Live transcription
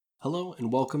Hello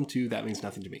and welcome to That Means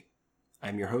Nothing to Me.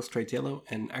 I'm your host, Trey Taylor,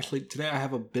 and actually today I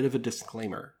have a bit of a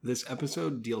disclaimer. This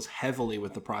episode deals heavily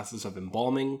with the process of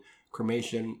embalming,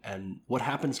 cremation, and what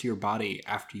happens to your body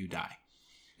after you die.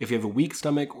 If you have a weak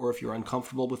stomach or if you're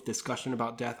uncomfortable with discussion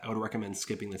about death, I would recommend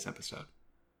skipping this episode.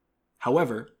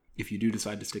 However, if you do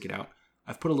decide to stick it out,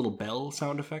 I've put a little bell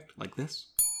sound effect like this.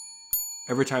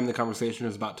 Every time the conversation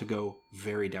is about to go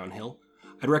very downhill,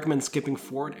 I'd recommend skipping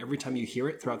forward every time you hear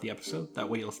it throughout the episode. That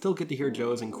way you'll still get to hear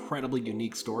Joe's incredibly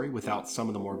unique story without some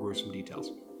of the more gruesome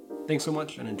details. Thanks so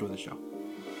much and enjoy the show.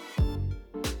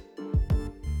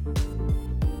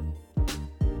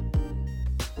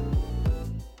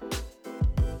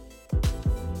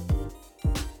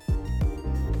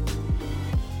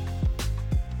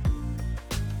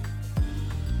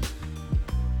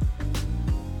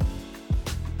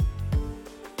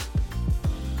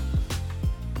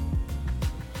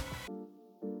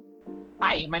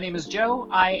 Hi, my name is Joe.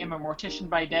 I am a mortician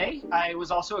by day. I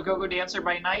was also a go-go dancer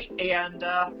by night, and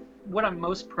what I'm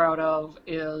most proud of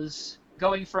is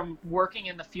going from working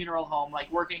in the funeral home,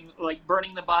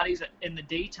 burning the bodies in the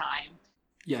daytime.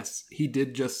 Yes, he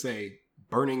did just say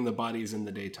burning the bodies in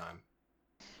the daytime.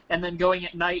 And then going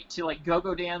at night to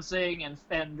go-go dancing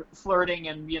and flirting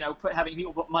and having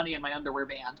people put money in my underwear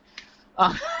band.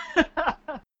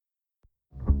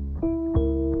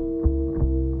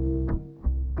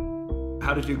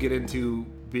 How did you get into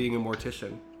being a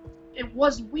mortician? It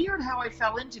was weird how I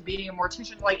fell into being a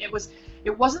mortician.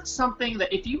 It wasn't something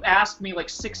that if you asked me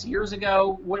 6 years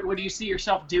ago, what do you see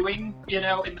yourself doing, in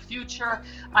the future,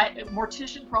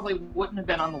 mortician probably wouldn't have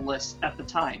been on the list at the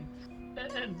time.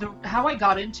 How I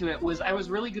got into it was I was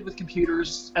really good with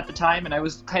computers at the time, and I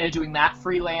was kind of doing that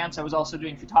freelance. I was also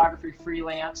doing photography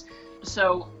freelance.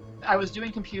 So I was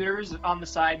doing computers on the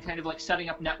side, kind of setting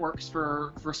up networks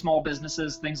for small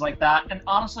businesses, things like that. And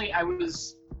honestly, I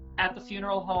was at the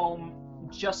funeral home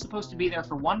just supposed to be there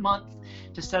for 1 month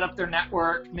to set up their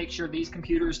network, make sure these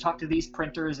computers talk to these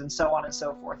printers, and so on and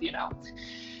so forth,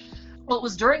 Well, it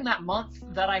was during that month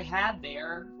that I had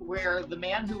there where the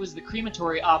man who was the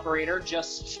crematory operator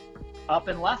just up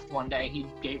and left one day. He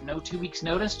gave no 2 weeks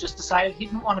notice, just decided he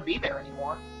didn't want to be there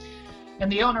anymore.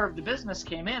 And the owner of the business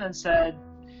came in and said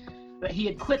that he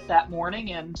had quit that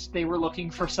morning and they were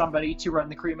looking for somebody to run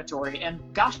the crematory. And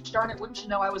gosh darn it, wouldn't you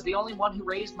know, I was the only one who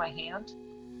raised my hand.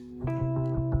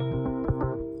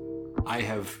 I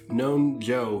have known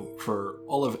Joe for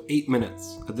all of 8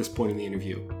 minutes at this point in the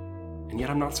interview, and yet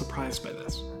I'm not surprised by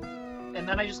this. And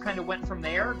then I just kind of went from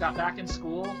there, got back in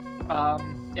school,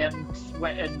 and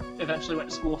eventually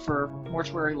went to school for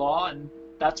mortuary law, and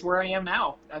that's where I am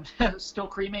now. I'm still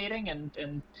cremating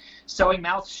and sewing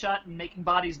mouths shut and making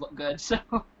bodies look good. So.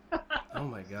 Oh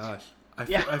my gosh. I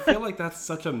feel like that's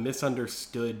such a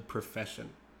misunderstood profession.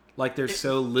 There's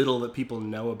so little that people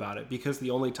know about it because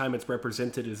the only time it's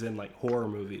represented is in horror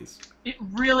movies. It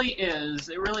really is.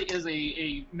 It really is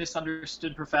a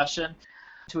misunderstood profession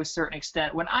to a certain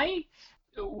extent. When I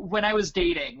was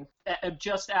dating,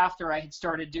 just after I had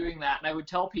started doing that, and I would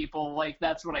tell people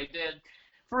that's what I did.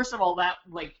 First of all, that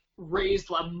raised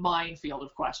a minefield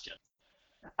of questions.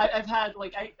 I've had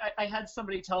I had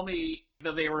somebody tell me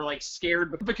that they were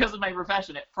scared because of my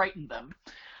profession. It frightened them.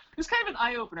 It was kind of an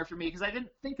eye-opener for me because I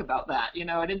didn't think about that.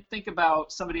 I didn't think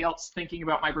about somebody else thinking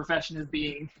about my profession as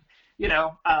being,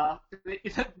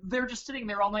 they're just sitting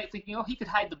there all night thinking, oh, he could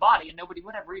hide the body and nobody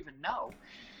would ever even know.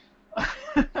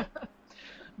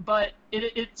 But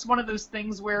it's one of those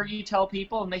things where you tell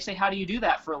people and they say, how do you do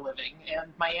that for a living?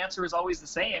 And my answer is always the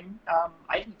same.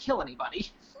 I didn't kill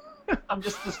anybody. I'm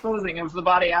just disposing of the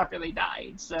body after they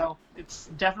died. So it's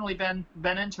definitely been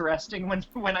interesting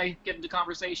when I get into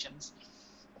conversations.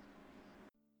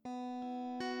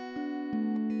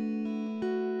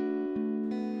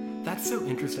 That's so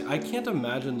interesting. I can't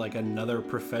imagine another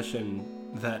profession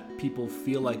that people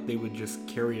feel like they would just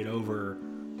carry it over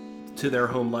to their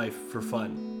home life for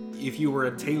fun. If you were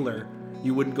a tailor,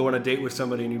 you wouldn't go on a date with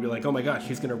somebody and you'd be like, oh my gosh,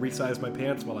 he's going to resize my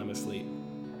pants while I'm asleep.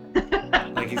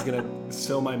 He's going to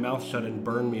sew my mouth shut and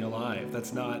burn me alive.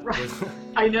 That's not... Right.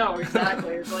 I know,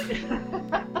 exactly. It's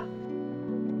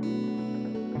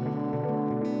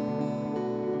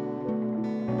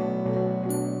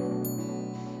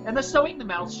And the sewing the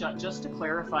mouth shut, just to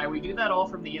clarify, we do that all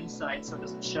from the inside so it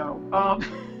doesn't show.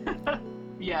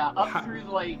 Yeah, up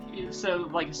through a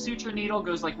suture needle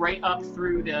goes right up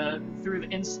through the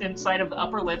inside of the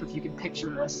upper lip, if you can picture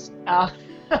this.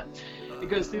 It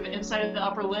goes through the inside of the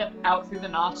upper lip, out through the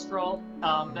nostril,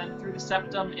 then through the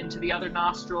septum into the other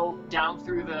nostril, down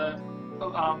through the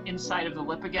inside of the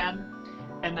lip again,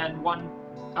 and then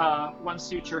one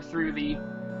suture through the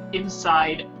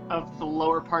inside of the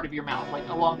lower part of your mouth, like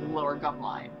along the lower gum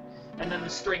line. And then the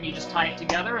string, you just tie it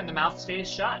together and the mouth stays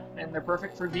shut, and they're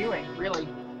perfect for viewing, really.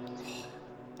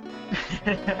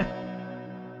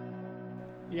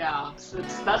 Yeah, so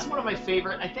that's one of my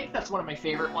favorite. I think that's one of my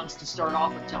favorite ones to start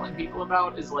off with telling people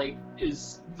about is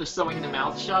the sewing the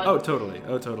mouth shut. Oh, totally.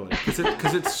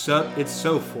 Because it's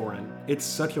so foreign. It's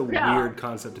such a weird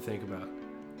concept to think about.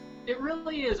 It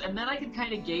really is, and then I can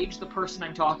kind of gauge the person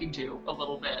I'm talking to a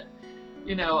little bit.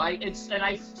 You know, and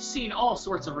I've seen all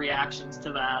sorts of reactions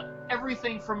to that.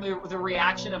 Everything from the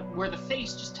reaction of where the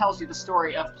face just tells you the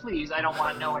story of, please, I don't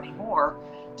want to know anymore.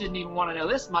 Didn't even want to know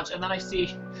this much, and then I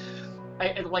see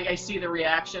the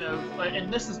reaction of,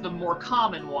 and this is the more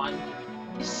common one,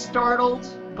 startled,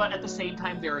 but at the same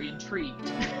time very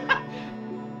intrigued.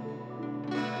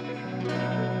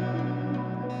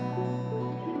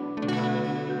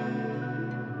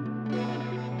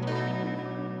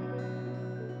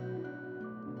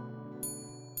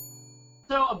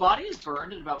 So a body is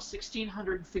burned at about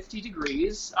 1,650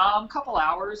 degrees, a couple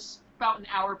hours, about an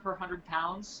hour per 100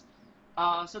 pounds.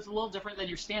 So it's a little different than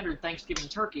your standard Thanksgiving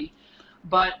turkey.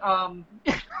 But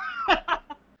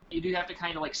you do have to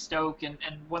kind of like stoke, and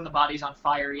when the body's on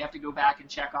fire, you have to go back and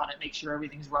check on it, make sure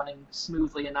everything's running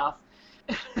smoothly enough.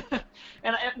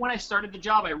 And when I started the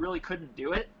job, I really couldn't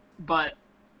do it, but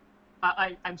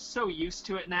I'm so used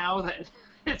to it now that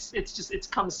it's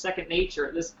come second nature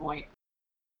at this point.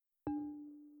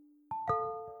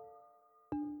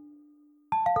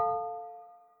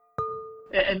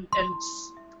 And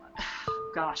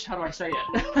gosh, how do I say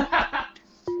it?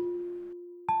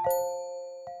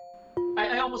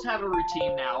 I almost have a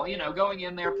routine now, you know, going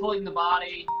in there, pulling the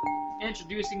body,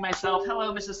 introducing myself.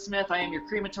 Hello, Mrs. Smith. I am your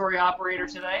crematory operator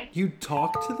today. You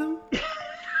talk to them?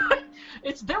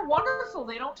 They're wonderful.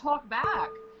 They don't talk back.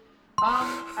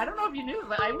 I don't know if you knew,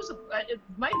 but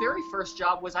my very first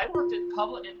job was I worked in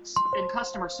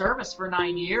customer service for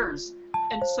 9 years.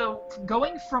 And so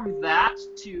going from that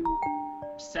to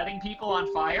setting people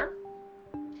on fire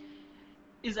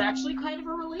is actually kind of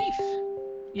a relief.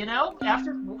 You know,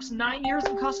 after 9 years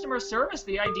in customer service,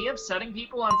 the idea of setting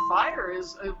people on fire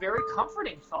is a very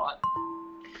comforting thought.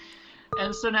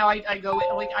 And so now I go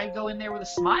in there with a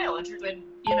smile, and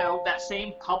you know, that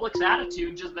same Publix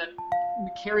attitude, just that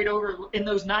carried over in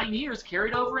those 9 years,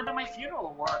 carried over into my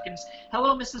funeral work. And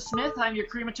hello, Mrs. Smith, I'm your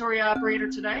crematory operator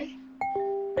today.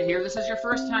 I hear this is your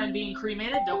first time being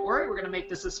cremated. Don't worry, we're going to make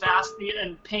this as fast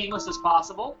and painless as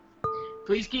possible.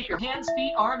 Please keep your hands,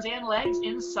 feet, arms, and legs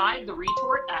inside the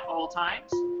retort at all times.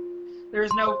 There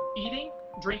is no eating,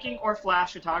 drinking, or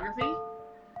flash photography.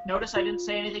 Notice I didn't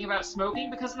say anything about smoking,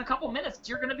 because in a couple minutes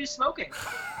you're going to be smoking.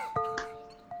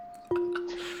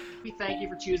 We thank you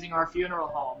for choosing our funeral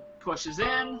home. Pushes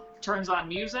in, turns on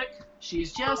music.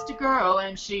 She's just a girl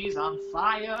and she's on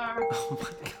fire. Oh my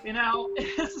God. You know,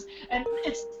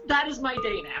 that is my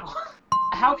day now.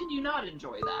 How can you not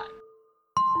enjoy that?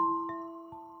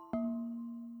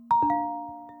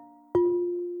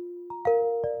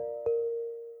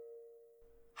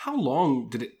 How long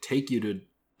did it take you to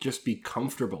just be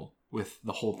comfortable with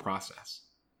the whole process?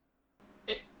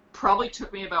 It probably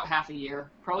took me about half a year,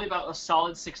 probably about a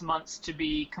solid 6 months to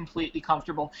be completely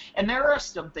comfortable. And there are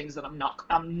some things that I'm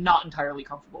not entirely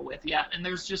comfortable with yet. And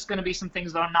there's just going to be some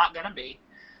things that I'm not going to be.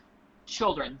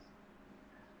 Children.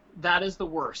 That is the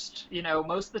worst. You know,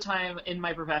 most of the time in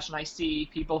my profession, I see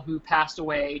people who passed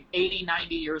away 80,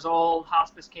 90 years old,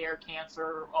 hospice care,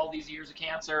 cancer, all these years of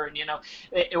cancer, and, you know,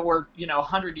 or, you know,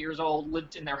 100 years old,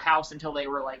 lived in their house until they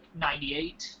were like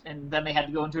 98, and then they had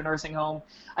to go into a nursing home.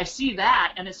 I see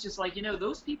that, and it's just like, you know,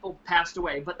 those people passed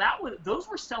away, but those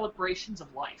were celebrations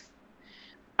of life.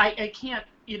 I can't,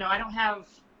 you know, I don't have,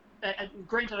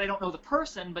 granted, I don't know the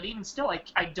person, but even still,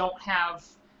 I don't have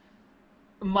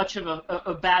much of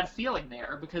a bad feeling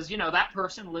there, because, you know, that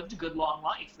person lived a good long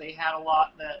life. They had a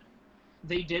lot that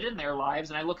they did in their lives,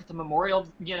 and I look at the memorial,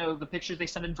 you know, the pictures they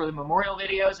send in for the memorial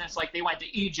videos, and it's like they went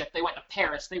to Egypt, they went to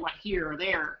Paris, they went here or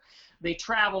there, they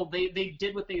traveled, they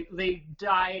did what they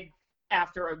died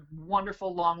after a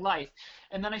wonderful long life.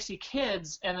 And then I see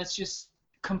kids, and it's just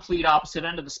complete opposite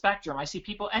end of the spectrum. I see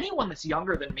people, anyone that's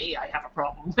younger than me, I have a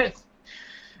problem with.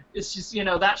 It's just, you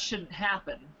know, that shouldn't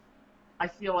happen. I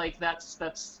feel like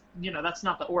that's you know, that's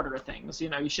not the order of things. You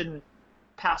know, you shouldn't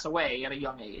pass away at a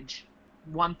young age.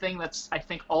 One thing that's, I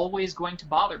think, always going to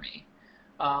bother me,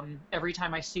 every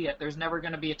time I see it, there's never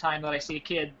going to be a time that I see a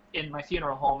kid in my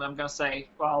funeral home and I'm going to say,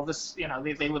 well, this, you know,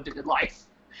 they lived a good life.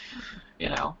 You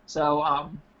know, so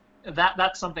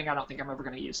that's something I don't think I'm ever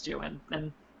going to used to,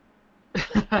 and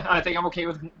I think I'm okay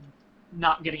with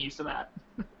not getting used to that.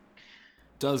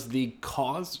 Does the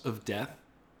cause of death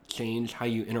change how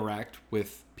you interact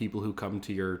with people who come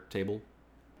to your table?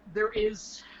 There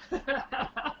is.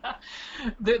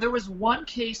 There was one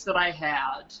case that I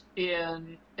had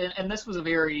and this was a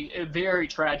very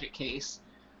tragic case.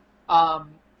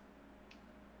 Um,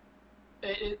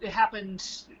 it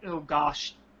happened. Oh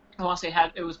gosh, I want to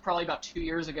say it was probably about 2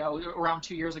 years ago, around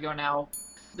 2 years ago now.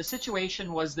 The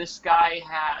situation was this guy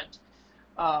had,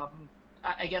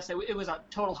 I guess it was a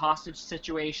total hostage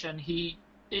situation.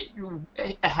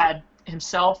 It had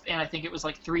himself and I think it was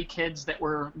like 3 kids that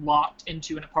were locked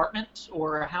into an apartment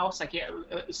or a house, like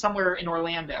somewhere in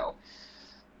Orlando,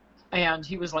 and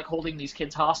he was like holding these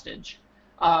kids hostage.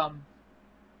 Um,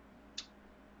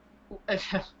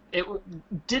 it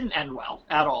didn't end well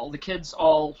at all. The kids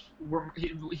all were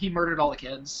he murdered all the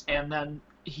kids, and then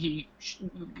he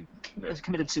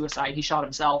committed suicide. He shot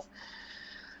himself.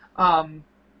 Um,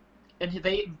 and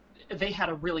they had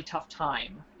a really tough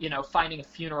time, finding a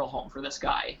funeral home for this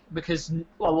guy, because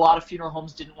a lot of funeral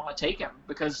homes didn't want to take him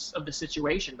because of the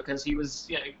situation, because he was,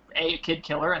 a kid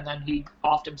killer, and then he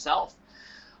offed himself.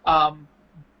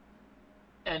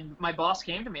 And my boss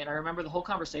came to me, and I remember the whole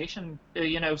conversation.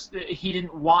 He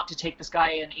didn't want to take this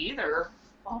guy in either,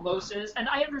 almost is, and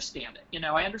I understand it.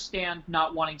 I understand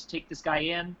not wanting to take this guy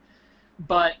in,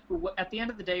 but at the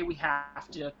end of the day, we have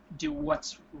to do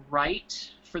what's right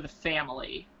for the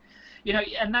family.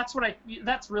 And that's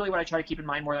really what I try to keep in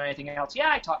mind more than anything else.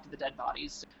 Yeah, I talk to the dead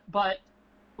bodies, but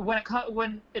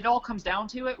when it all comes down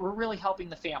to it, we're really helping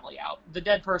the family out. The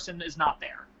dead person is not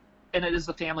there, and it is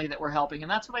the family that we're helping, and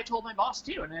that's what I told my boss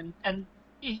too. And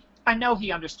I know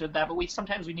he understood that, but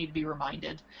sometimes we need to be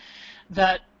reminded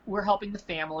that we're helping the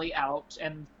family out,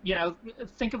 and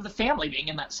think of the family being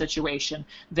in that situation.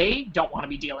 They don't want to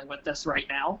be dealing with this right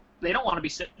now. They don't want to be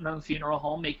sitting in the funeral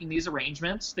home making these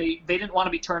arrangements. They didn't want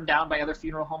to be turned down by other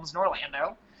funeral homes in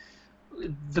Orlando.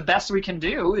 The best we can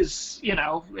do is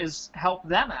help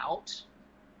them out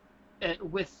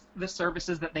with the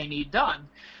services that they need done.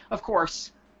 Of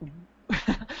course,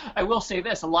 I will say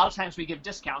this: a lot of times we give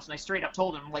discounts, and I straight up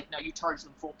told them, like, no, you charge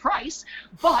them full price,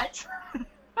 but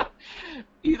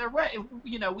either way,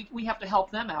 we have to help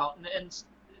them out, and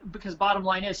because bottom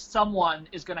line is someone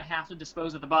is going to have to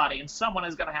dispose of the body, and someone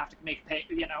is going to have to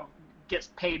get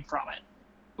paid from it,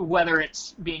 whether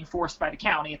it's being forced by the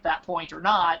county at that point or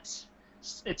not.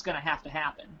 It's going to have to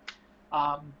happen.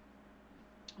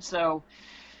 So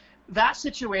that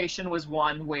situation was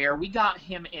one where we got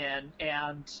him in,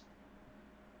 and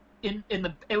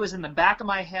it was in the back of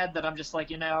my head that I'm just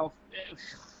like,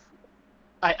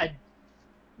 I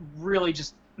really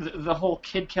just the whole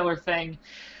kid killer thing.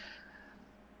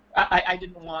 I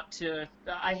didn't want to.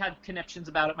 I had conniptions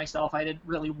about it myself. I didn't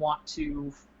really want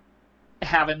to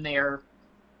have him there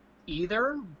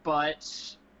either,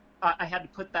 but I had to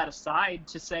put that aside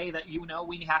to say that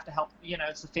we have to help.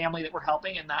 It's the family that we're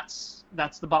helping, and that's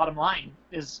the bottom line.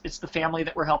 It's the family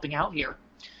that we're helping out here.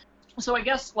 So I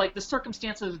guess like the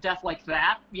circumstances of death like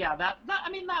that, yeah,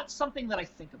 that's something that I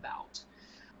think about.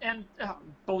 And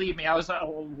believe me, I was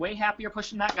way happier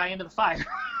pushing that guy into the fire.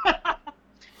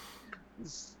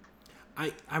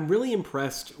 I'm really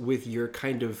impressed with your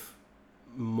kind of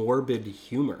morbid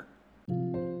humor.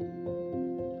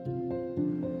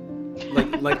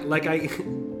 Like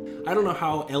I don't know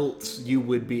how else you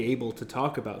would be able to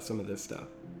talk about some of this stuff.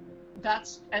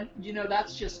 That's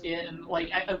just it. And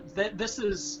like, this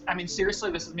is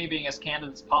seriously, this is me being as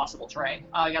candid as possible, Trey.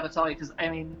 I got to tell you, because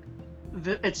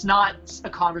it's not a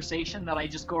conversation that I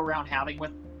just go around having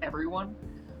with everyone.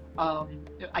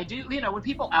 I do, when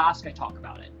people ask, I talk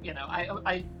about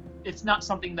it. It's not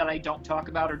something that I don't talk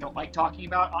about or don't like talking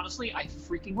about. Honestly, I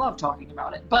freaking love talking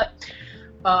about it. But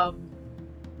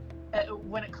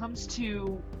when it comes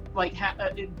to like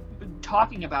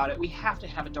talking about it, we have to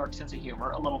have a dark sense of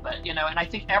humor a little bit, and I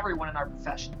think everyone in our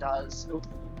profession does,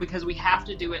 because we have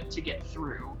to do it to get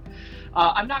through.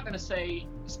 I'm not going to say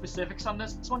specifics on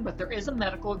this one, but there is a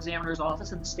medical examiner's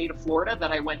office in the state of Florida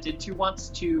that I went into once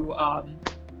to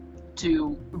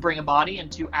bring a body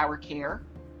into our care.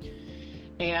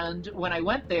 And when I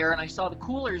went there and I saw the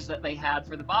coolers that they had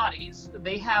for the bodies,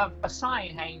 they have a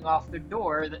sign hanging off their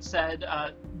door that said,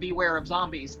 beware of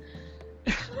zombies.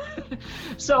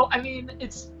 So,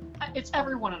 it's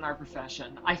everyone in our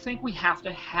profession. I think we have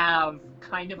to have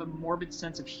kind of a morbid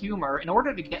sense of humor in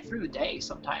order to get through the day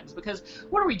sometimes, because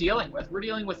what are we dealing with? We're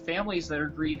dealing with families that are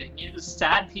grieving,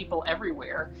 sad people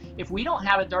everywhere. If we don't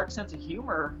have a dark sense of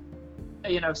humor,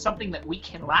 something that we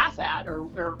can laugh at,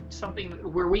 or something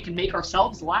where we can make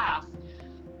ourselves laugh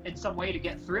in some way to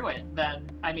get through it, then,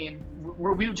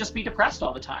 we would just be depressed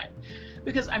all the time.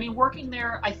 Because, working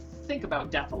there, I think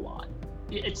about death a lot.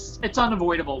 it's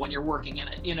unavoidable when you're working in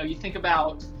it. You think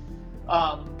about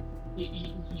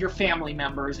your family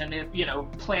members, and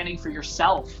planning for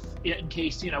yourself in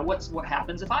case what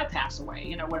happens if I pass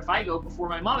away. What if I go before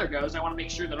my mother goes? I want to make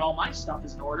sure that all my stuff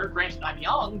is in order. Granted, I'm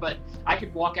young, but I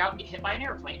could walk out and get hit by an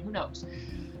airplane. Who knows?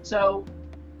 So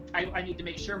I need to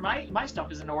make sure my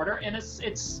stuff is in order, and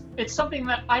it's something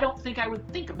that I don't think I would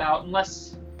think about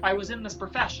unless I was in this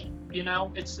profession.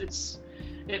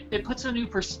 It puts a new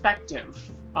perspective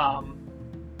on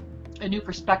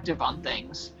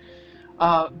things.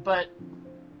 But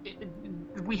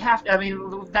we have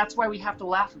to, that's why we have to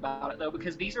laugh about it, though,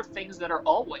 because these are things that are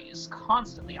always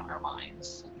constantly on our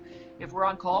minds. If we're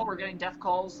on call, we're getting death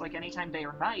calls like anytime, day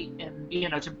or night, and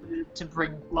to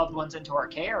bring loved ones into our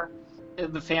care.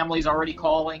 The family's already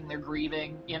calling, they're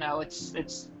grieving.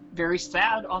 It's very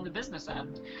sad on the business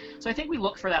end. So I think we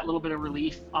look for that little bit of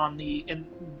relief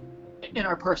in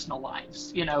our personal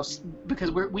lives,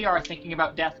 because we are thinking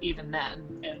about death even then,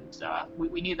 and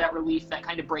we need that relief, that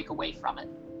kind of break away from it.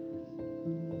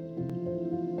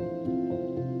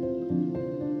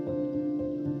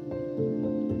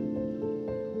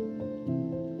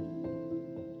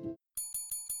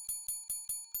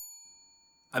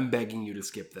 I'm begging you to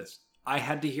skip this. I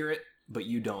had to hear it, but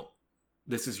you don't.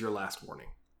 This is your last warning.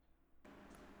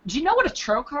 Do you know what a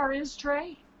trocar is,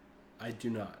 Trey? I do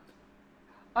not.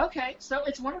 Okay, so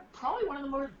it's probably one of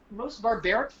the most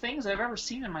barbaric things I've ever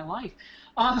seen in my life.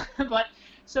 But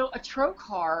so a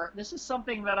trocar, this is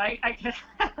something that I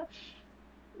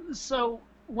so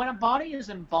when a body is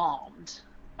embalmed,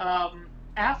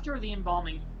 after the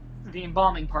embalming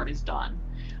part is done,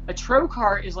 a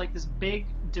trocar is like this big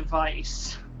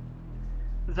device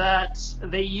that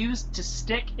they use to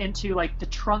stick into like the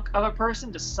trunk of a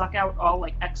person to suck out all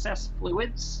like excess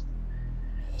fluids.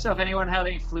 So if anyone had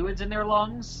any fluids in their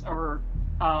lungs or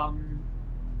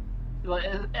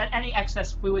any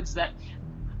excess fluids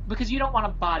because you don't want a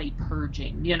body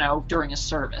purging, during a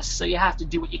service. So you have to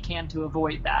do what you can to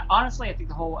avoid that. Honestly, I think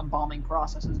the whole embalming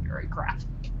process is very graphic.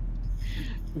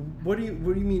 What do you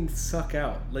mean suck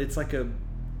out? It's like a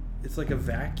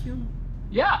vacuum?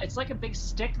 Yeah, it's like a big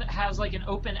stick that has like an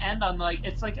open end on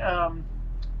it's like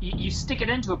you stick it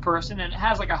into a person and it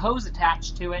has like a hose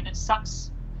attached to it, and it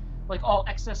sucks like all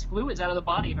excess fluids out of the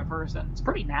body of a person. It's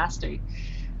pretty nasty.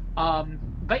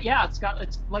 But yeah, it's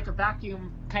like a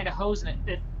vacuum kind of hose, and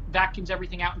it vacuums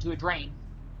everything out into a drain.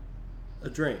 A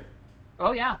drain?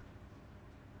 Oh, yeah.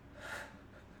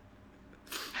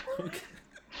 Okay.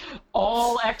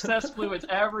 All excess fluids,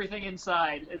 everything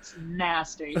inside. It's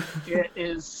nasty.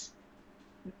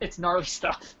 It's gnarly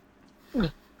stuff.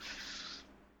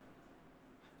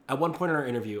 At one point in our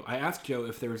interview, I asked Joe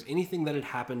if there was anything that had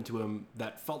happened to him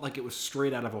that felt like it was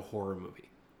straight out of a horror movie.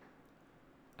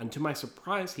 And to my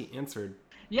surprise, he answered,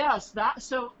 yes, that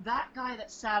guy that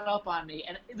sat up on me,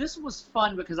 and this was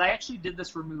fun because I actually did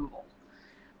this removal.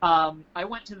 I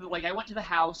went to the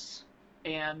house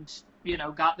and,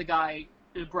 brought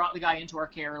the guy into our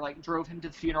care, like drove him to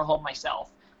the funeral home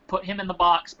myself, put him in the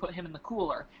box, put him in the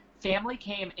cooler. Family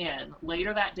came in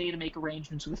later that day to make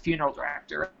arrangements with the funeral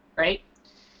director, right?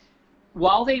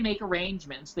 While they make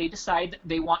arrangements, they decide that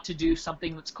they want to do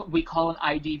something we call an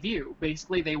ID view.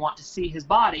 Basically, they want to see his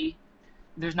body.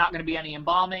 There's not going to be any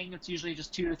embalming. It's usually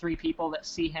just 2 to 3 people that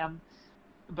see him,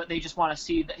 but they just want to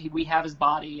see that we have his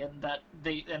body, and that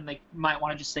they might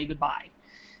want to just say goodbye.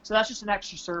 So that's just an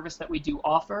extra service that we do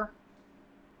offer.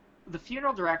 The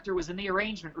funeral director was in the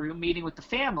arrangement room meeting with the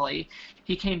family.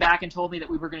 He came back and told me that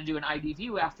we were going to do an ID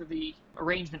view after the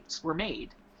arrangements were made.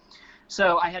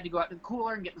 So I had to go out to the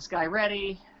cooler and get this guy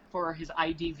ready for his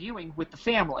ID viewing with the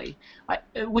family,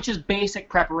 which is basic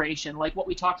preparation, like what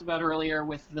we talked about earlier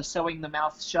with the sewing the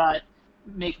mouth shut,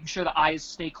 making sure the eyes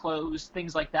stay closed,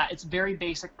 things like that. It's very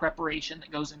basic preparation that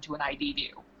goes into an ID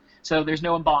view. So there's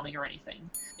no embalming or anything.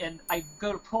 And I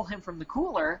go to pull him from the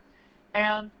cooler,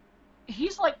 and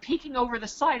he's like peeking over the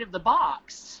side of the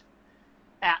box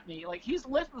at me. Like his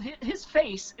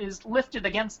face is lifted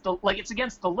against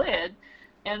against the lid,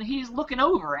 and he's looking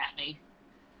over at me.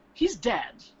 He's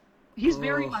dead. He's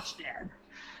very much dead.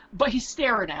 But he's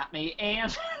staring at me,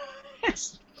 and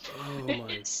it's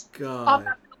God. I'm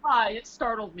not gonna lie, it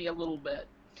startled me a little bit.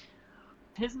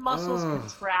 His muscles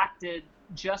contracted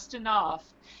just enough.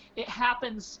 It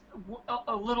happens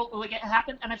a little, like it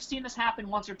happened, and I've seen this happen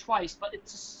once or twice, but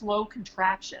it's a slow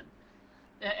contraction.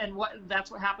 And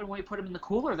that's what happened when we put him in the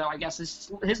cooler, though, I guess.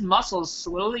 His muscles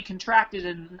slowly contracted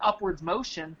in an upwards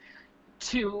motion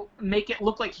to make it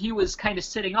look like he was kind of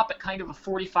sitting up at kind of a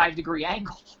 45-degree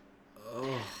angle.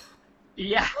 Oh.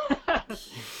 Yeah.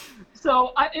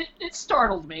 So it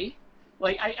startled me.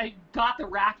 Like I got the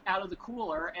rack out of the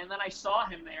cooler, and then I saw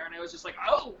him there, and I was just like,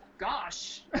 oh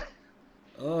gosh.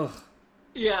 Ugh.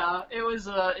 Yeah, it was.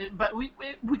 But we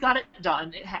got it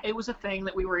done. It was a thing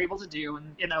that we were able to do,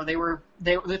 and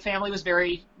the family was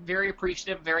very very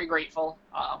appreciative, very grateful.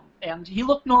 And he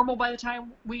looked normal by the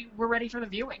time we were ready for the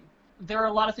viewing. There are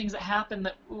a lot of things that happen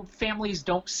that families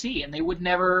don't see, and they would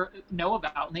never know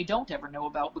about, and they don't ever know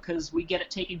about because we get it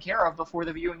taken care of before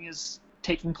the viewing is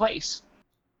taking place.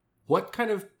 What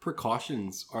kind of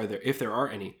precautions are there, if there are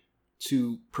any,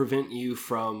 to prevent you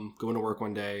from going to work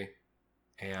one day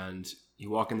and you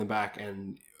walk in the back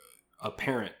and a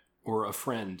parent or a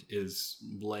friend is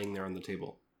laying there on the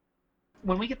table?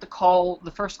 When we get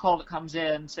the first call that comes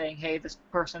in saying, hey, this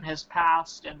person has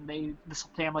passed and this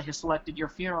family has selected your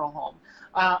funeral home,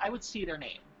 I would see their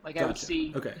name. Like, I would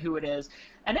see who it is.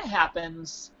 And it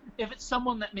happens if it's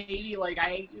someone that maybe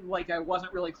I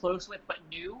wasn't really close with but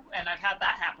knew, and I've had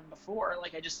that happen before.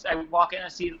 Like, I would walk in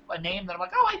and see a name that I'm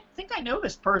like, oh, I think I know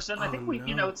this person. I think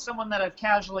it's someone that I've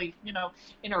casually,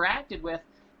 interacted with.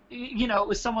 It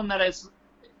was someone that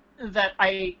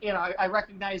I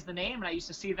recognize the name, and I used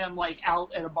to see them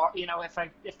out at a bar,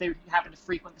 if they happen to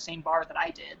frequent the same bar that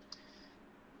I did.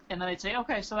 And then I'd say,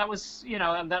 okay, so that was,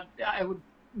 and that I would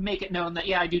make it known that,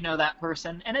 yeah, I do know that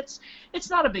person. And it's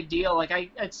not a big deal.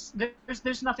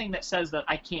 There's nothing that says that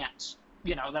I can't,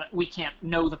 that we can't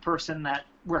know the person that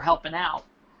we're helping out.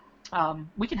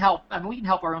 We can help. I mean, we can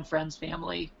help our own friends,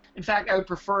 family. In fact, I would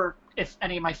prefer if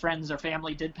any of my friends or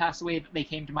family did pass away that they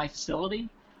came to my facility,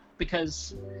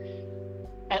 because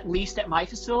at least at my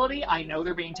facility, I know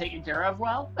they're being taken care of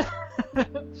well.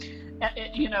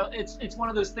 It's one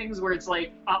of those things where it's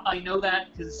like, I know that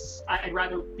because I'd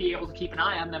rather be able to keep an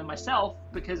eye on them myself,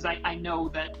 because I know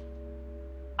that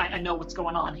I know what's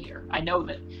going on here. I know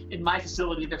that in my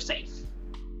facility, they're safe.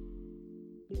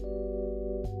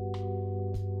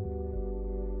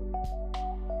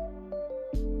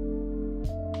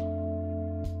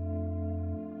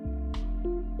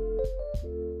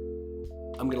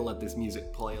 I'm going to let this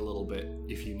music play a little bit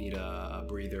if you need a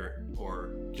breather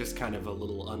or just kind of a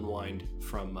little unwind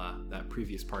from that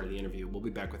previous part of the interview. We'll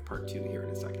be back with part 2 here in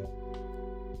a second.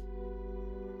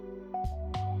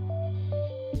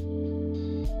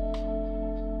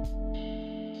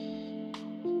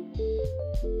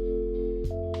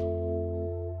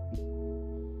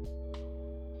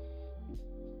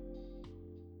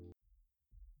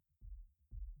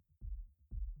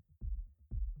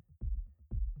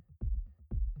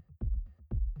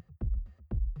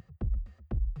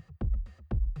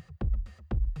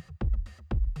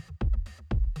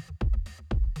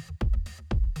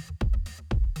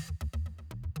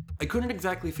 I couldn't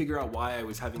exactly figure out why I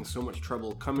was having so much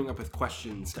trouble coming up with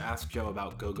questions to ask Joe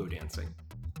about go-go dancing.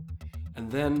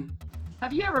 And then...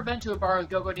 Have you ever been to a bar with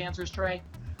go-go dancers, Trey?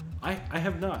 I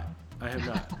have not. I have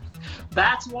not.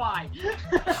 That's why.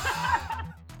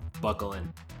 Buckle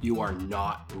in. You are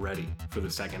not ready for the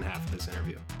second half of this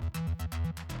interview.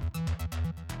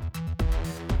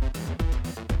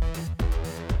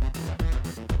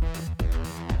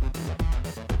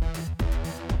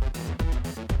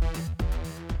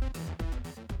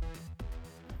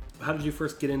 How did you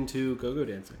first get into go-go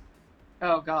dancing?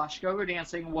 Oh gosh, go-go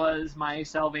dancing was my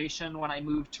salvation when I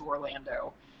moved to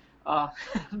Orlando.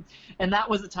 And that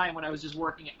was the time when I was just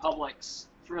working at Publix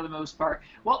for the most part.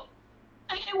 Well,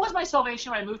 it was my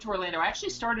salvation when I moved to Orlando. I actually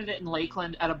started it in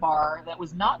Lakeland at a bar that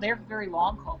was not there for very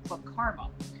long called Club Karma.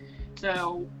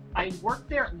 So I worked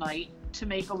there at night to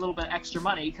make a little bit extra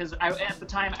money because at the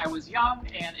time I was young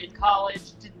and in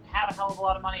college, didn't have a hell of a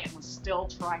lot of money, and was still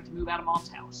trying to move out of mom's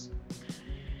house.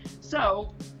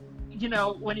 So,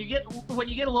 when you get a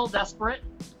little desperate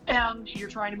and you're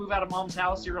trying to move out of mom's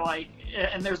house, you're like,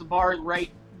 and there's a bar right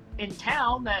in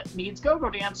town that needs go-go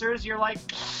dancers, you're like,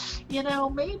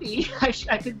 maybe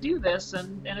I could do this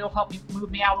and it'll help me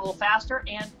move me out a little faster.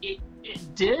 And it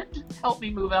did help me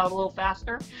move out a little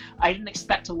faster. I didn't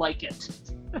expect to like it,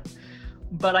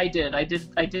 but I did. I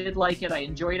did like it. I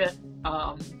enjoyed it.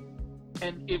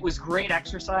 And it was great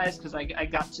exercise because I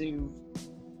got to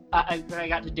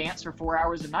dance for 4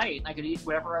 hours a night, and I could eat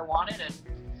whatever I wanted.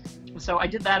 And so I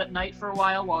did that at night for a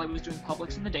while I was doing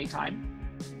Publix in the daytime.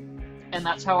 And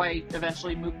that's how I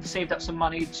eventually saved up some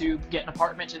money to get an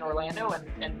apartment in Orlando,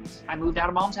 and I moved out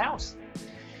of mom's house.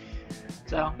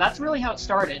 So that's really how it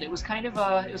started. It was kind of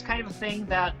a thing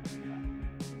that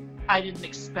I didn't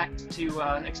expect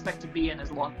to be in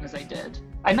as long as I did.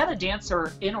 I met a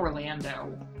dancer in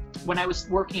Orlando when I was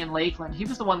working in Lakeland. He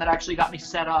was the one that actually got me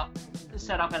set up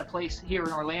at a place here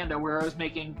in Orlando where I was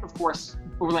making, of course,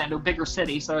 Orlando, bigger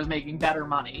city, so I was making better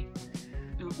money.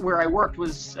 where I worked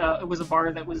was it was a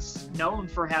bar that was known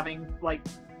for having like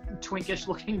twinkish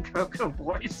looking go-go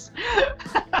boys.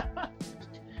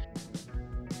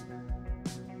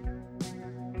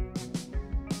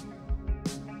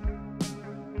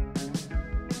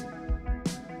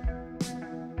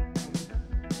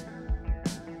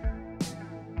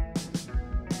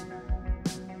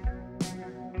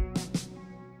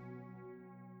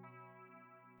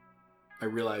 I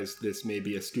realize this may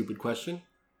be a stupid question.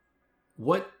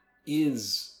 What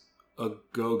is a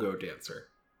go-go dancer?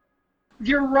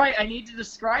 You're right. I need to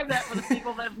describe that for the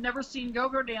people that have never seen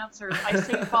go-go dancers. I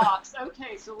say box.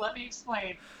 Okay, so let me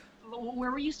explain.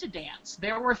 Where we used to dance,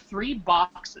 there were 3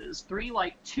 boxes, 3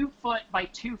 like 2 foot by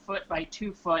 2 foot by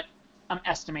 2 foot, I'm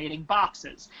estimating,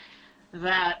 boxes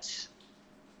that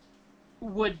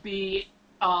would be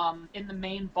in the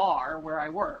main bar where I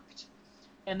worked.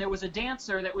 And there was a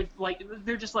dancer that would like,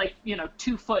 they're just like,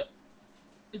 2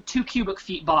 cubic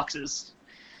feet boxes.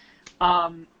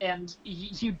 And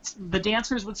the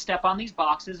dancers would step on these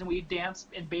boxes and we'd dance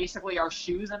in basically our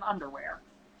shoes and underwear.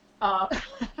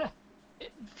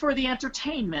 For the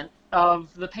entertainment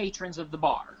of the patrons of the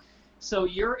bar. So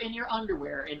you're in your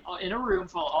underwear in a room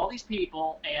full of all these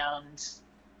people, and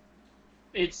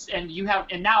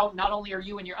now not only are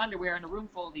you in your underwear in a room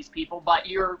full of these people, but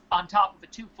you're on top of a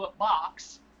 2 foot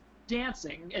box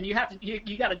dancing, and you got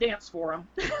to dance for them.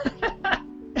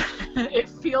 It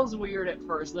feels weird at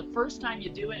first. The first time you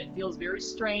do it, it feels very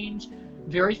strange,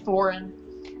 very foreign.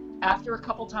 After a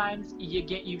couple times, you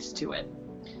get used to it.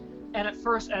 And at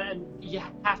first, and you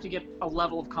have to get a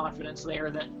level of confidence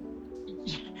there that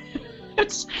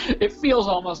it feels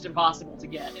almost impossible to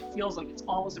get. It feels like it's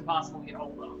almost impossible to get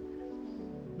hold of.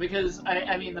 Because,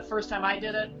 I mean, the first time I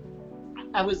did it,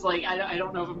 I was like, I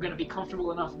don't know if I'm going to be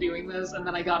comfortable enough doing this. And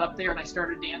then I got up there and I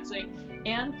started dancing,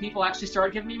 and people actually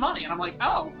started giving me money. And I'm like,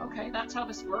 oh, okay, that's how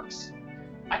this works.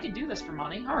 I could do this for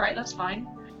money. All right, that's fine.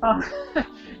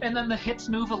 And then the hips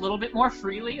move a little bit more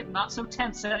freely and not so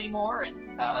tense anymore. And,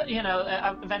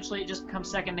 eventually it just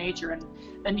becomes second nature.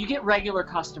 And you get regular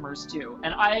customers too.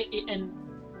 And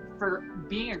for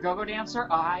being a go-go dancer,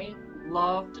 I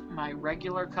loved my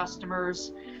regular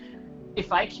customers.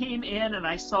 If I came in and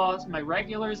I saw my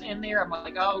regulars in there, I'm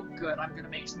like, oh, good, I'm going to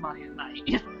make some money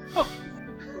tonight.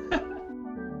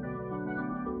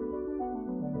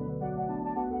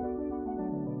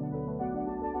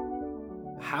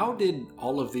 How did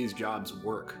all of these jobs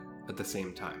work at the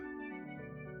same time?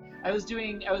 I was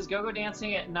go-go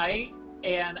dancing at night,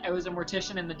 and I was a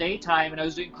mortician in the daytime, and I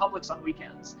was doing Publix on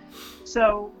weekends.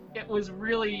 So it was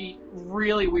really,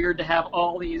 really weird to have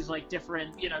all these like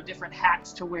different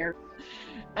hats to wear.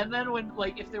 And then when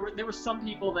if there were some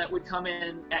people that would come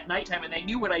in at nighttime and they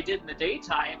knew what I did in the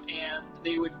daytime, and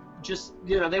they would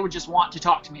just want to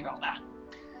talk to me about that.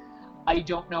 I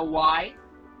don't know why.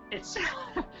 It's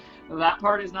that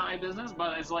part is not my business,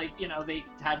 but it's like, they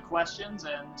had questions,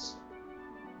 and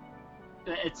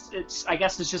it's I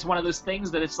guess it's just one of those things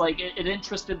that it's like it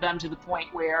interested them to the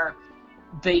point where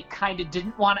they kind of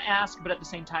didn't want to ask, but at the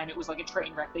same time it was like a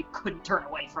train wreck. They couldn't turn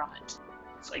away from it.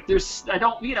 It's like I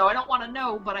don't want to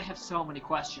know, but I have so many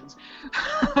questions.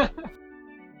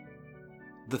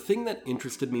 The thing that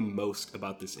interested me most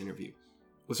about this interview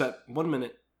was that one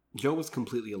minute Joe was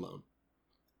completely alone.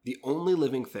 The only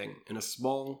living thing in a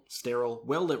small, sterile,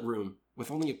 well-lit room with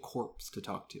only a corpse to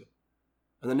talk to.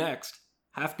 And the next,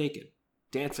 half naked,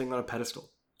 dancing on a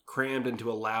pedestal, crammed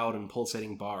into a loud and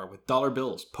pulsating bar with dollar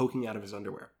bills poking out of his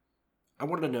underwear. I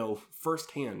wanted to know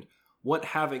firsthand what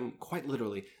having, quite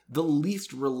literally, the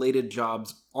least related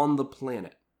jobs on the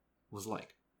planet was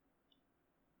like.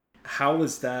 How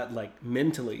was that,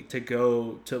 mentally, to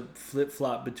go to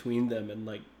flip-flop between them and,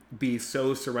 be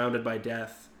so surrounded by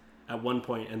death at one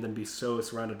point and then be so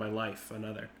surrounded by life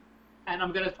another? And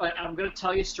I'm gonna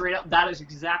tell you straight up, that is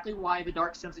exactly why the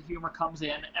dark sense of humor comes in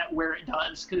at where it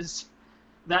does. Because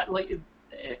that,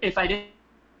 if I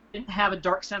didn't have a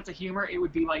dark sense of humor, it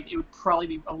would probably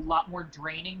be a lot more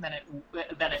draining than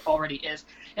it already is.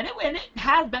 And it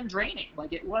has been draining.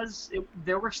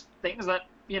 There were things that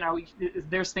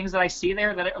there's things that I see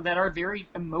there that are very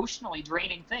emotionally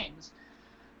draining things.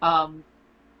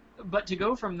 But to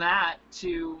go from that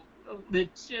to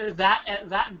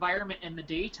that environment in the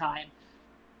daytime,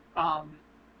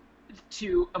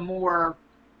 to a more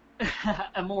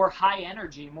high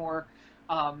energy, more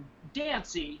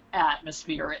dancey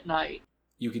atmosphere at night.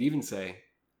 You could even say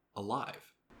alive.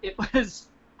 It was.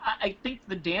 I think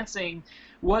the dancing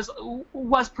was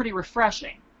pretty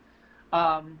refreshing.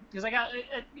 Because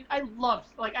I love,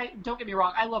 don't get me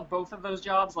wrong, I love both of those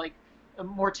jobs. Like a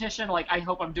mortician, I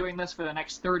hope I'm doing this for the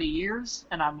next 30 years,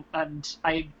 and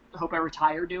I hope I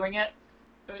retire doing it.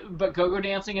 But go-go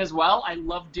dancing as well, I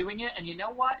love doing it. And you know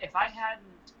what? If I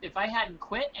hadn't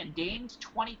quit and gained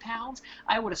 20 pounds,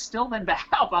 I would have still been back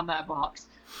up on that box.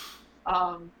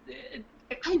 I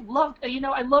loved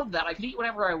that. I could eat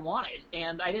whatever I wanted,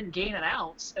 and I didn't gain an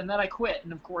ounce. And then I quit,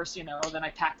 and of course, then I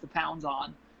packed the pounds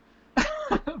on.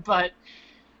 But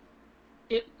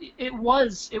it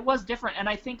was different, and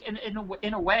I think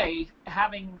in a way,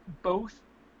 having both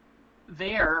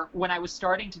there when I was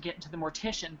starting to get into the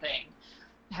mortician thing,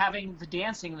 having the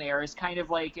dancing there is kind of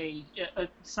like a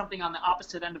something on the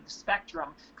opposite end of the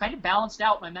spectrum, kind of balanced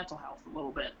out my mental health a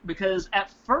little bit. Because at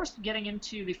first, getting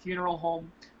into the funeral home,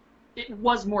 it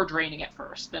was more draining at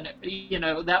first than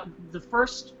that the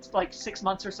first like 6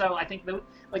 months or so. I think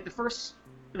that first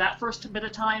bit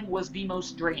of time was the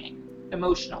most draining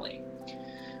emotionally.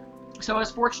 So I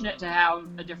was fortunate to have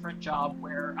a different job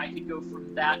where I could go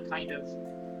from that kind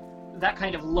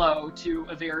of low to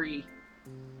a very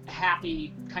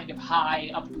happy, kind of high,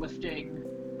 uplifting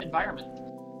environment.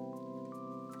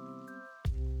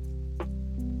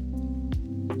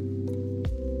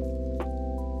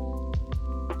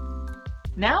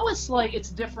 Now it's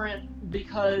different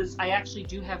because I actually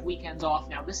do have weekends off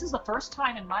now. This is the first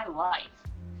time in my life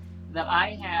that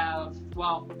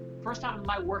first time in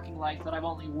my working life that I've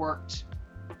only worked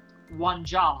one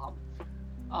job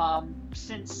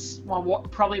since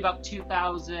probably about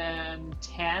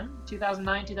 2009,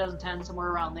 2010, somewhere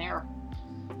around there.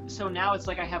 So now it's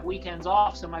like I have weekends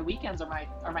off. So my weekends are my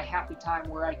happy time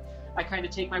where I kind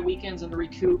of take my weekends and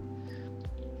recoup.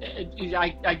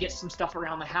 I get some stuff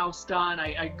around the house done.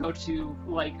 I go to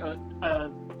like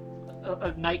a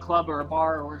nightclub or a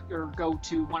bar or go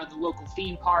to one of the local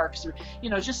theme parks, or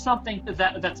just something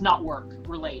that's not work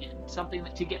related, something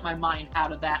to get my mind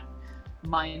out of that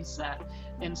mindset.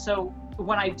 And so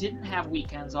when I didn't have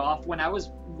weekends off, when I was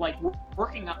like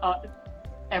working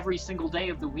every single day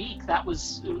of the week, that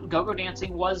was go-go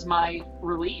dancing was my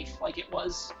relief. Like it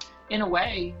was, in a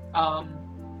way,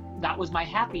 that was my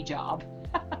happy job.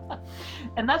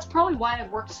 And that's probably why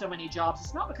I've worked so many jobs.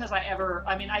 It's not because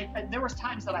there was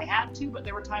times that I had to, but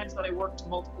there were times that I worked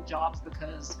multiple jobs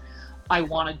because I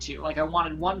wanted to. Like I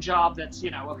wanted one job that's,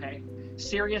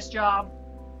 serious job,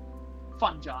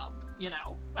 fun job.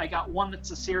 I got one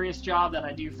that's a serious job that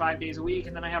I do 5 days a week,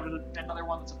 and then I have another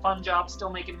one that's a fun job, still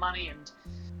making money,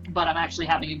 but I'm actually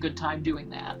having a good time doing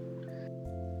that.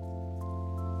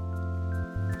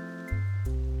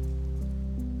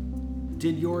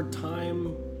 Did your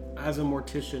time as a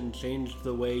mortician change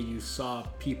the way you saw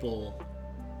people,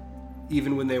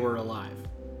 even when they were alive?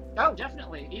 Oh,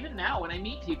 definitely. Even now, when I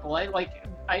meet people,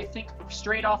 I think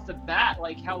straight off the bat,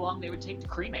 like how long they would take to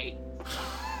cremate.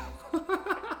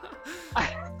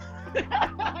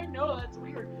 I know that's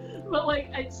weird, but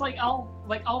it's like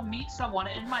I'll meet someone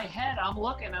in my head. I'm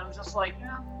looking and I'm just like,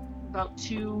 about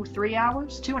 2-3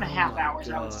 hours, 2.5 hours,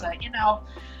 God. I would say.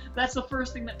 That's the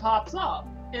first thing that pops up.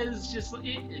 Is just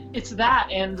it's that,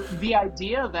 and the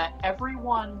idea that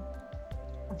everyone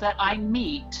that I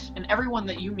meet and everyone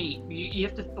that you meet, you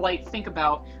have to think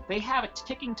about, they have a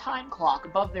ticking time clock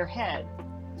above their head.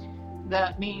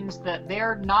 That means that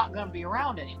they're not going to be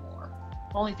around anymore.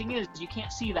 Only thing is, you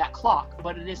can't see that clock,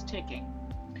 but it is ticking.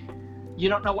 You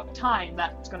don't know what time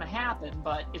that's going to happen,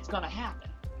 but it's going to happen.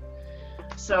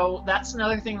 So that's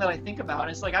another thing that I think about.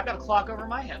 It's like I've got a clock over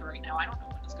my head right now. I don't know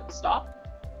when it's going to stop.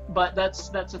 But that's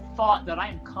a thought that I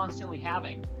am constantly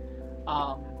having.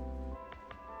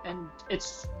 And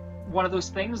it's one of those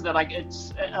things that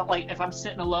it's like if I'm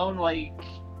sitting alone,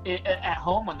 at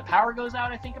home when the power goes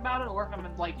out, I think about it. Or if I'm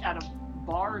at a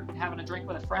bar having a drink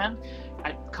with a friend,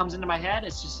 it comes into my head.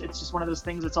 It's just one of those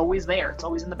things that's always there. It's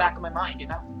always in the back of my mind,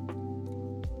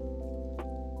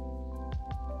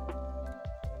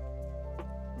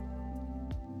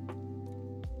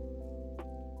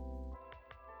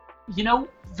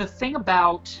 The thing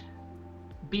about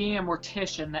being a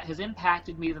mortician that has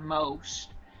impacted me the most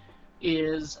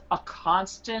is a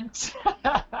constant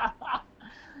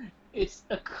it's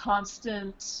a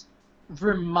constant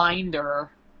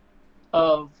reminder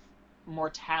of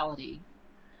mortality.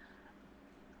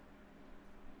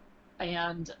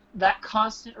 And that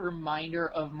constant reminder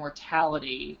of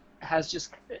mortality has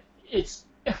it's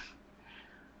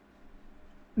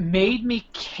made me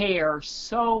care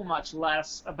so much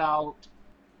less about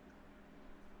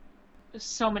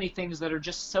so many things that are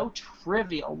just so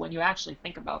trivial when you actually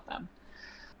think about them.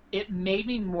 It made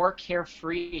me more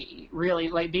carefree, really.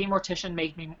 Like being a mortician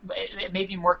made me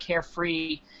more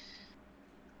carefree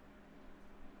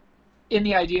in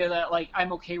the idea that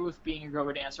I'm okay with being a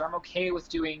go-go dancer. I'm okay with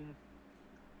doing,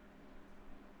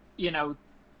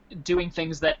 doing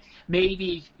things that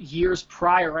maybe years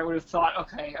prior I would have thought,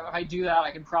 okay, if I do that,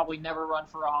 I can probably never run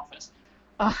for office.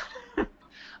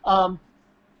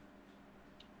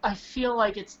 I feel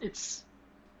like it's.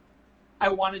 I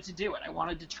wanted to do it. I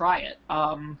wanted to try it.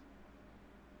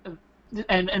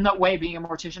 And in that way, being a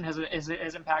mortician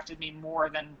has impacted me more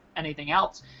than anything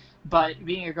else. But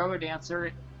being a go-go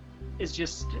dancer is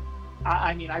just.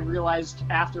 I mean, I realized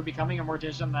after becoming a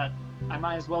mortician that I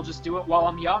might as well just do it while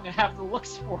I'm young and have the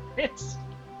looks for it.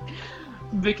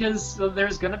 Because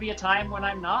there's going to be a time when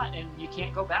I'm not, and you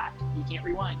can't go back. You can't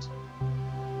rewind.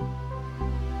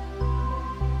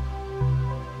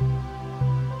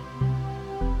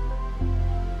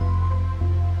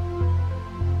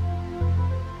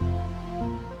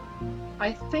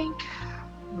 I think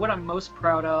what I'm most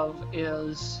proud of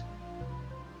is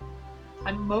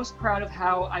I'm most proud of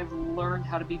how I've learned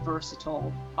how to be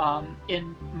versatile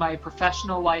in my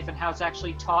professional life, and how it's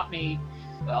actually taught me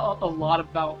a lot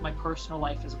about my personal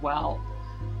life as well.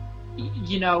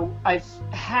 You know, I've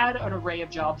had an array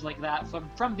of jobs like that,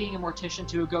 from being a mortician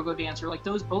to a go-go dancer, like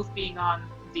those both being on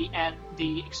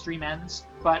the extreme ends,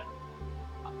 but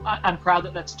I'm proud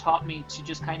that that's taught me to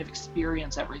just kind of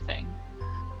experience everything.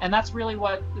 And that's really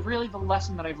the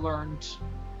lesson that I've learned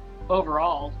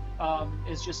overall,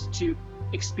 is just to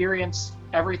experience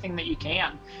everything that you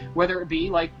can, whether it be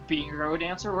like being a go-go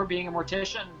dancer or being a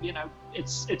mortician. You know,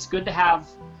 it's good to have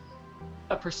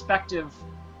a perspective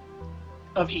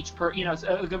of each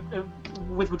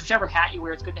with whichever hat you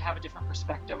wear. It's good to have a different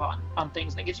perspective on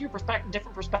things. That gives you a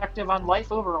different perspective on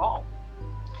life overall.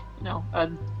 You know,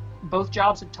 both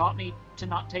jobs have taught me to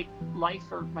not take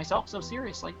life or myself so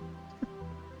seriously.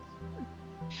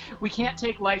 We can't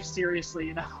take life seriously,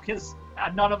 you know, because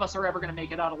none of us are ever going to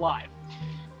make it out alive.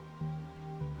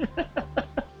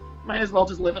 Might as well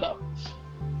just live it up.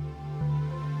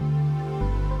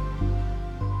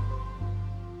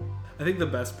 I think the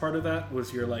best part of that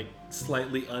was your like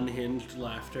slightly unhinged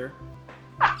laughter.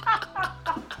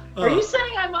 Are you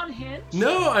saying I'm unhinged?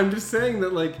 No, I'm just saying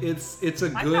that like it's a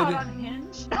good. I'm not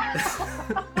unhinged.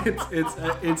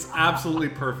 it's absolutely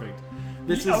perfect.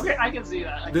 This is okay. I can see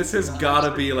that. This has got to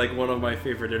be like one of my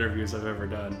favorite interviews I've ever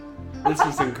done. This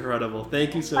is incredible.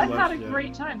 Thank you so much. I've had a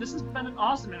great time. This has been an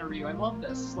awesome interview. I love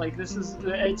this. Like it's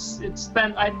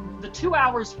been. The 2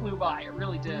 hours flew by. It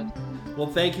really did. Well,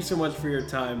 thank you so much for your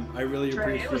time. I really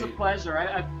appreciate it. It was a pleasure.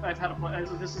 I've had a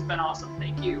pleasure. This has been awesome.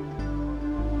 Thank you.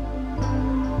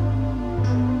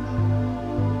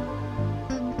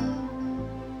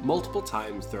 Multiple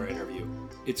times through our interview,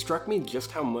 it struck me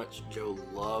just how much Joe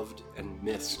loved and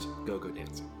missed go-go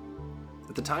dancing.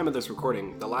 At the time of this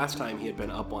recording, the last time he had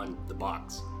been up on The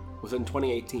Box was in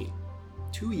 2018,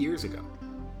 2 years ago.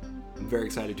 I'm very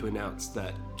excited to announce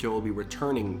that Joe will be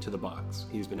returning to The Box.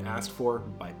 He's been asked for,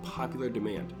 by popular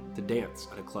demand, to dance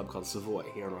at a club called Savoy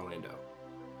here in Orlando.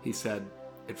 He said,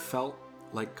 "It felt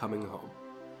like coming home."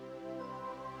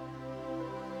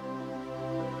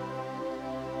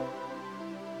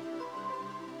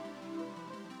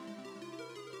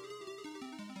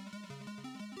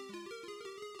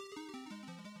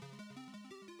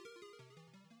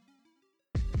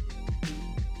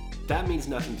 That Means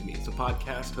Nothing to Me is a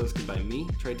podcast hosted by me,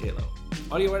 Trey Taylor.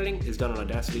 Audio editing is done on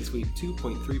Audacity Suite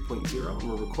 2.3.0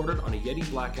 and were recorded on a Yeti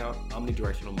Blackout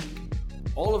omnidirectional mic.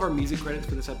 All of our music credits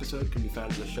for this episode can be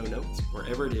found in the show notes,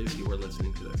 wherever it is you are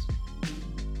listening to this.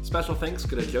 Special thanks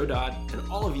go to Joe Dodd and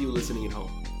all of you listening at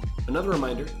home. Another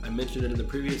reminder, I mentioned it in the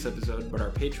previous episode, but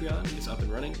our Patreon is up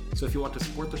and running, so if you want to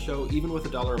support the show even with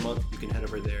 $1 a month, you can head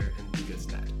over there and do just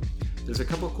that. There's a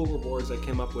couple of cool rewards I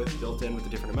came up with built in with the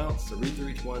different amounts, so read through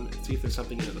each one and see if there's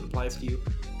something in it that applies to you.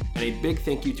 And a big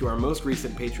thank you to our most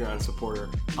recent Patreon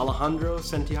supporter, Alejandro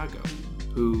Santiago,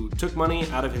 who took money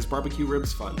out of his barbecue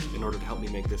ribs fund in order to help me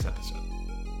make this episode.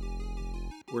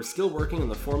 We're still working on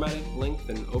the formatting, length,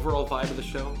 and overall vibe of the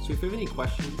show, so if you have any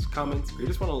questions, comments, or you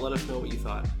just want to let us know what you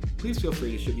thought, please feel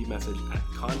free to shoot me a message at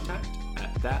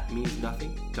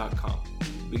contact@thatmeansnothing.com.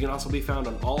 We can also be found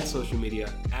on all social media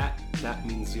at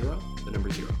thatmeans0, the number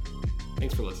 0.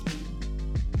 Thanks for listening.